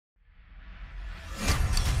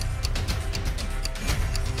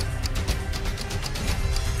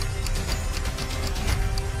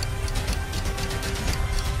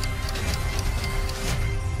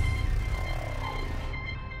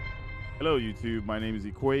Hello YouTube, my name is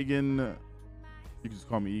Ekuegan. You can just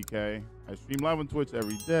call me EK. I stream live on Twitch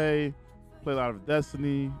every day, play a lot of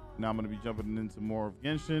Destiny. Now I'm going to be jumping into more of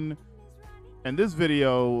Genshin. And this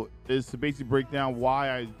video is to basically break down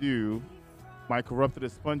why I do my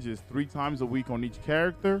corrupted sponges 3 times a week on each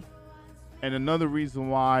character. And another reason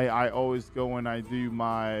why I always go and I do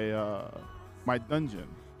my my dungeon,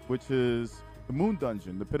 which is the Moon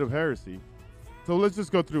Dungeon, the Pit of Heresy. So let's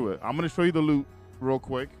just go through it. I'm going to show you the loot real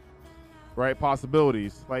quick. Right,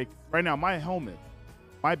 possibilities. Like right now, my helmet,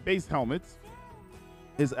 my base helmet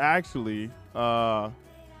is actually a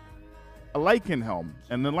Lichen helm,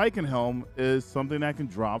 and the Lichen helm is something that can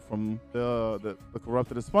drop from the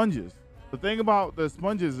corrupted sponges. The thing about the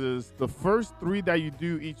sponges is the first 3 that you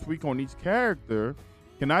do each week on each character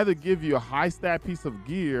can either give you a high stat piece of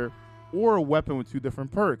gear or a weapon with 2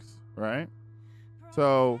 different perks, right?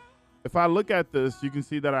 So if I look at this, you can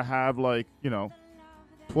see that I have, like, you know,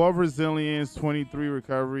 12 resilience, 23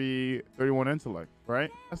 recovery, 31 intellect, right?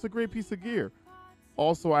 That's a great piece of gear.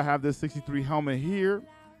 Also, I have this 63 helmet here.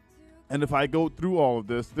 And if I go through all of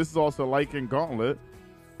this, this is also a Lichen gauntlet,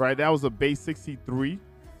 right? That was a base 63.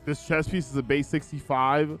 This chest piece is a base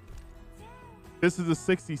 65. This is a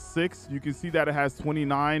 66. You can see that it has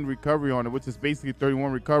 29 recovery on it, which is basically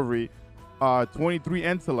 31 recovery, 23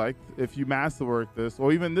 intellect if you masterwork this,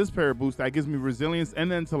 or even this pair of boots that gives me resilience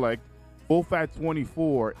and intellect, both at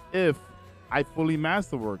 24 if I fully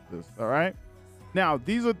masterwork this. All right, now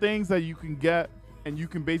these are things that you can get and you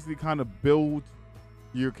can basically kind of build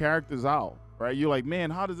your characters out, right? You're like,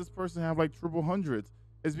 man, how does this person have like triple hundreds?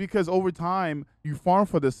 It's because over time you farm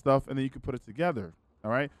for this stuff and then you can put it together.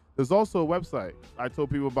 All right, there's also a website I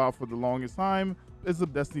told people about for the longest time. It's a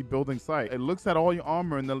Destiny building site. It looks at all your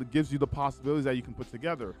armor and then it gives you the possibilities that you can put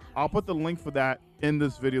together. I'll put the link for that in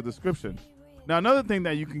this video description. Now, another thing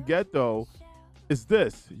that you can get, though, is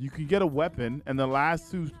this. You can get a weapon, and the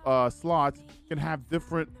last 2 slots can have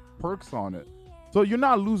different perks on it. So you're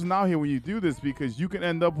not losing out here when you do this, because you can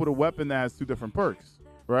end up with a weapon that has 2 different perks,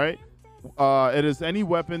 right? It is any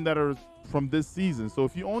weapon that are from this season. So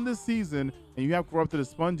if you own this season and you have corrupted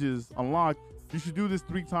sponges unlocked, you should do this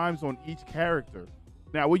 3 times on each character.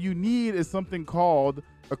 Now, what you need is something called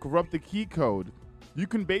a corrupted key code. You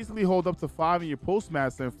can basically hold up to 5 in your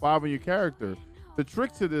postmaster and 5 in your character. The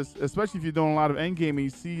trick to this, especially if you're doing a lot of endgame and you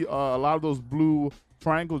see a lot of those blue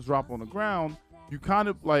triangles drop on the ground, you kind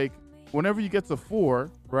of like, whenever you get to 4,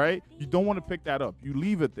 right, you don't want to pick that up. You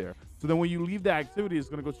leave it there. So then when you leave the activity, it's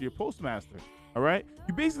going to go to your postmaster. All right,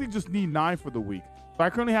 you basically just need 9 for the week. So I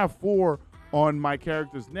currently have 4 on my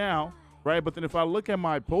characters now, right? But then if I look at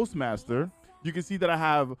my postmaster, you can see that I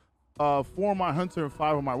have 4 on my hunter and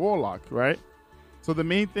 5 on my warlock, right? So the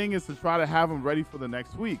main thing is to try to have them ready for the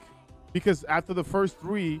next week, because after the first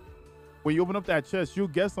 3, when you open up that chest, you'll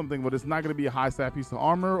get something, but it's not going to be a high stat piece of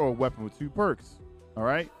armor or a weapon with 2 perks. All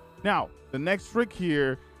right. Now, the next trick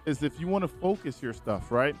here is if you want to focus your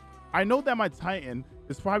stuff, right? I know that my Titan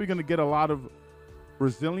is probably going to get a lot of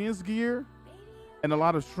resilience gear and a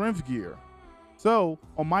lot of strength gear. So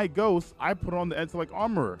on my Ghost, I put on the intellect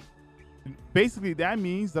armorer. Basically, that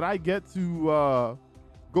means that I get to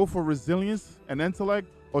go for resilience and intellect,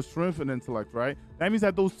 or strength and intellect, right? That means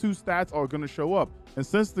that those 2 stats are going to show up. And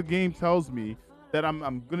since the game tells me that I'm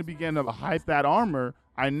going to be getting a high stat armor,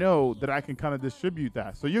 I know that I can kind of distribute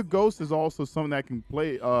that. So your Ghost is also something that can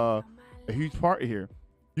play a huge part here.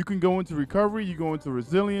 You can go into recovery, you go into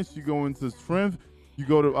resilience, you go into strength, you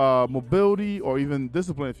go to mobility, or even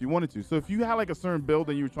discipline if you wanted to. So if you had like a certain build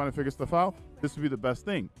and you were trying to figure stuff out, this would be the best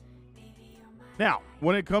thing. Now,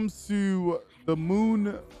 when it comes to the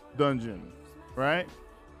Moon Dungeon, right,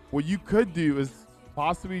 what you could do is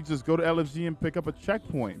possibly just go to LFG and pick up a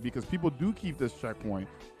checkpoint, because people do keep this checkpoint.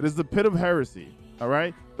 It is the Pit of Heresy, all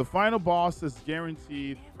right? The final boss is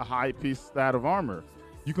guaranteed a high piece stat of armor.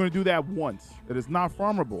 You're going to do that once. It is not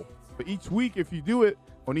farmable. But each week, if you do it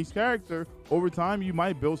on each character, over time, you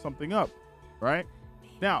might build something up, right?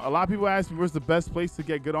 Now, a lot of people ask me, where's the best place to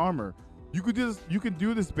get good armor? You can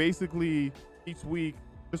do this basically each week,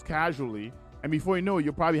 just casually, and before you know it,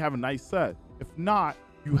 you'll probably have a nice set. If not,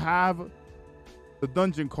 you have the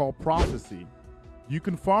dungeon called Prophecy. You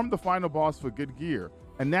can farm the final boss for good gear,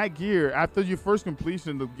 and that gear, after your first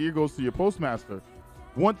completion, the gear goes to your postmaster.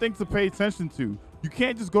 One thing to pay attention to, you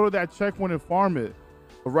can't just go to that checkpoint and farm it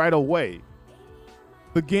right away.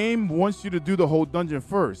 The game wants you to do the whole dungeon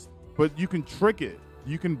first, but you can trick it.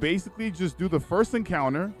 You can basically just do the first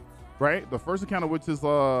encounter, right? The first encounter, which is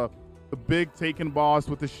the big taken boss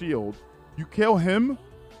with the shield. You kill him,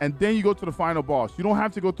 and then you go to the final boss. You don't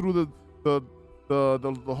have to go through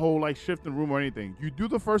the whole like shifting room or anything. You do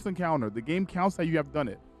the first encounter. The game counts that you have done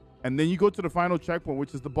it. And then you go to the final checkpoint,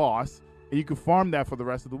 which is the boss, and you can farm that for the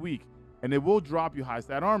rest of the week. And it will drop you high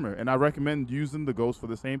stat armor. And I recommend using the ghost for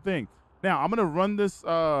the same thing. Now, I'm going to run this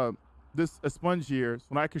sponge here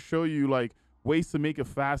so I can show you like ways to make it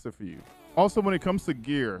faster for you. Also, when it comes to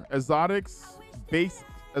gear, exotics, base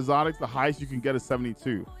exotics, the highest you can get is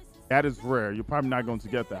 72. That is rare. You're probably not going to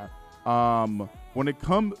get that. When it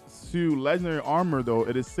comes to legendary armor, though,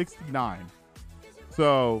 it is 69.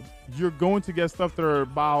 So you're going to get stuff that are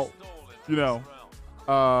about, you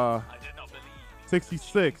know,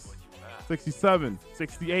 66, 67,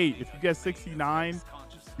 68. If you get 69,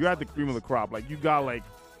 you're at the cream of the crop. Like, you got like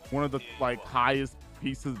one of the like highest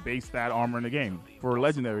pieces base stat armor in the game for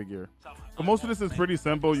legendary gear. So most of this is pretty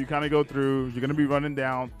simple. You kind of go through, you're going to be running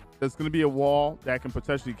down. There's going to be a wall that can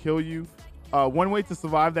potentially kill you. One way to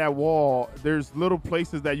survive that wall, there's little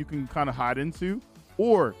places that you can kind of hide into,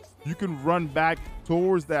 or you can run back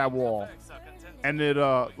towards that wall. And it,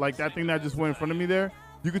 like that thing that just went in front of me there,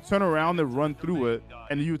 you could turn around and run through it,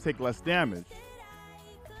 and you would take less damage.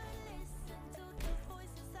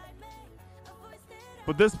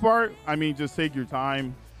 But this part, I mean, just take your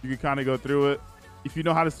time. You can kind of go through it. If you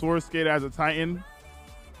know how to sword skate as a Titan,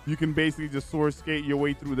 you can basically just sword skate your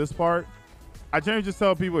way through this part. I generally just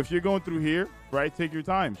tell people, if you're going through here, right, take your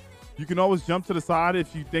time. You can always jump to the side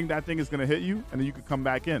if you think that thing is going to hit you, and then you can come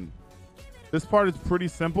back in. This part is pretty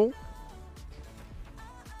simple.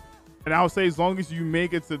 And I would say as long as you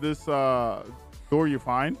make it to this door, you're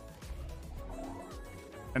fine.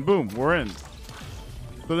 And boom, we're in.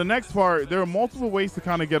 So the next part, there are multiple ways to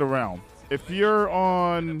kind of get around. If you're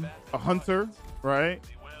on a hunter, right,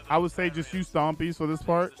 I would say just use stompies for this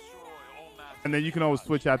part. And then you can always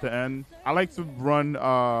switch at the end. I like to run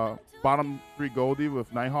bottom 3 Goldie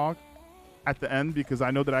with Nighthawk at the end because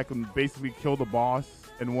I know that I can basically kill the boss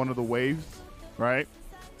in one of the waves, right?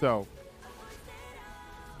 So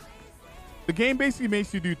the game basically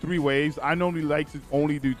makes you do 3 waves. I normally like to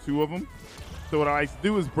only do 2 of them. So what I like to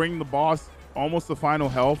do is bring the boss almost to final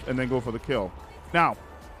health and then go for the kill. Now,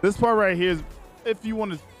 this part right here is, if you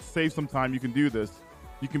want to save some time, you can do this.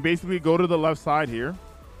 You can basically go to the left side here.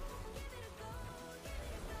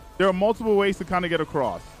 There are multiple ways to kind of get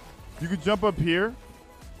across. You could jump up here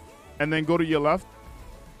and then go to your left.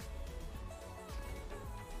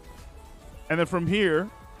 And then from here,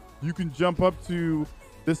 you can jump up to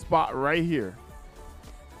this spot right here.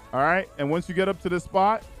 All right. And once you get up to this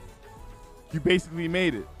spot, you basically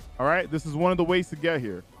made it. All right. This is one of the ways to get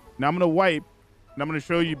here. Now I'm going to wipe and I'm going to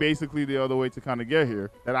show you basically the other way to kind of get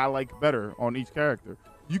here that I like better on each character.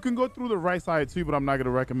 You can go through the right side too, but I'm not going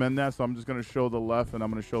to recommend that. So I'm just going to show the left and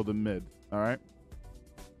I'm going to show the mid. All right.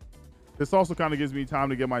 This also kind of gives me time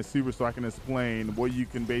to get my super so I can explain what you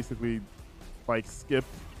can basically like skip,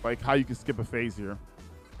 like how you can skip a phase here.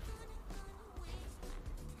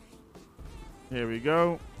 Here we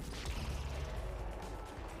go.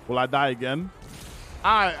 Will I die again?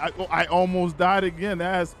 I almost died again.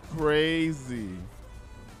 That's crazy.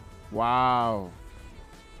 Wow.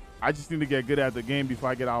 I just need to get good at the game before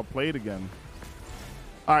I get outplayed again.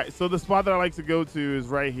 All right, so the spot that I like to go to is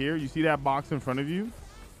right here. You see that box in front of you?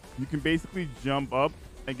 You can basically jump up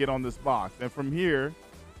and get on this box. And from here,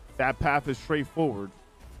 that path is straightforward.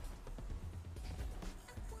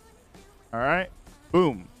 All right,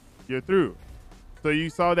 boom, you're through. So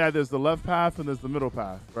you saw that there's the left path and there's the middle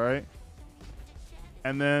path, right?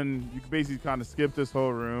 And then you can basically kind of skip this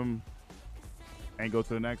whole room and go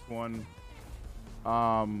to the next one.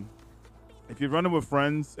 If you're running with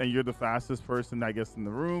friends and you're the fastest person that gets in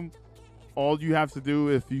the room, all you have to do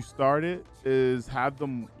if you start it is have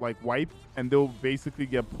them like wipe and they'll basically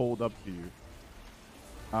get pulled up to you.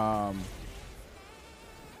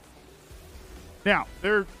 Now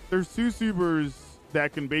there's 2 supers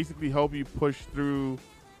that can basically help you push through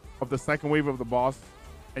of the second wave of the boss,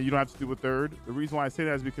 and you don't have to do a third. The reason why I say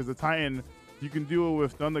that is because the Titan, you can do it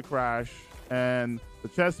with Thunder Crash and the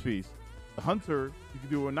chest piece. The Hunter, you can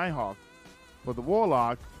do it with Nighthawk. But the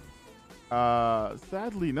Warlock,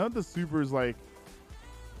 sadly, none of the supers like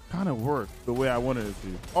kind of work the way I wanted it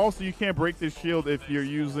to. Also, you can't break this shield if you're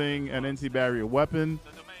using an anti-barrier weapon.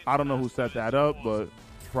 I don't know who set that up, but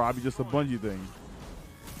probably just a Bungie thing.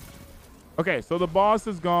 Okay, so the boss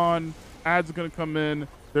is gone. Ads are gonna come in.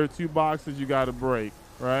 There are 2 boxes you gotta break,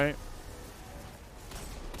 right?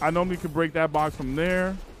 I normally could break that box from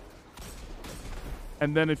there.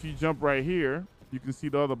 And then if you jump right here, you can see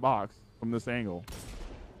the other box from this angle.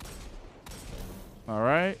 All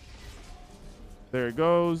right. There it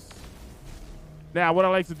goes. Now, what I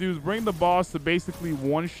like to do is bring the boss to basically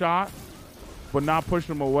one shot, but not push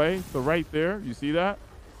him away. So right there, you see that?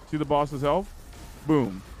 See the boss's health?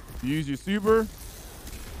 Boom. You use your super,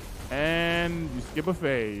 and you skip a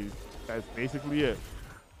phase. That's basically it.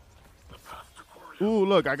 Ooh,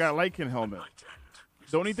 look, I got Lightkin helmet.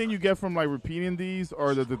 The only thing you get from like repeating these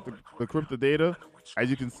are the crypto data. As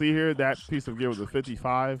you can see here, that piece of gear was a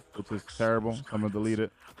 55, which is terrible. So I'm gonna delete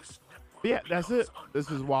it. But yeah, that's it.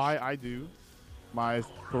 This is why I do my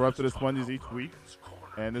corrupted sponges each week,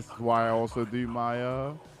 and this is why I also do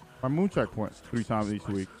my my moon checkpoint 3 times each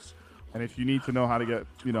week. And if you need to know how to get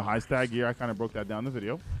high stat gear, I kind of broke that down in the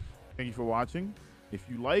video. Thank you for watching. If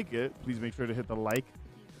you like it, please make sure to hit the like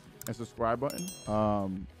and subscribe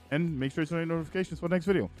button. And make sure to turn on notifications for the next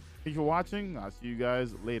video. Thank you for watching. I'll see you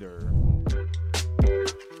guys later.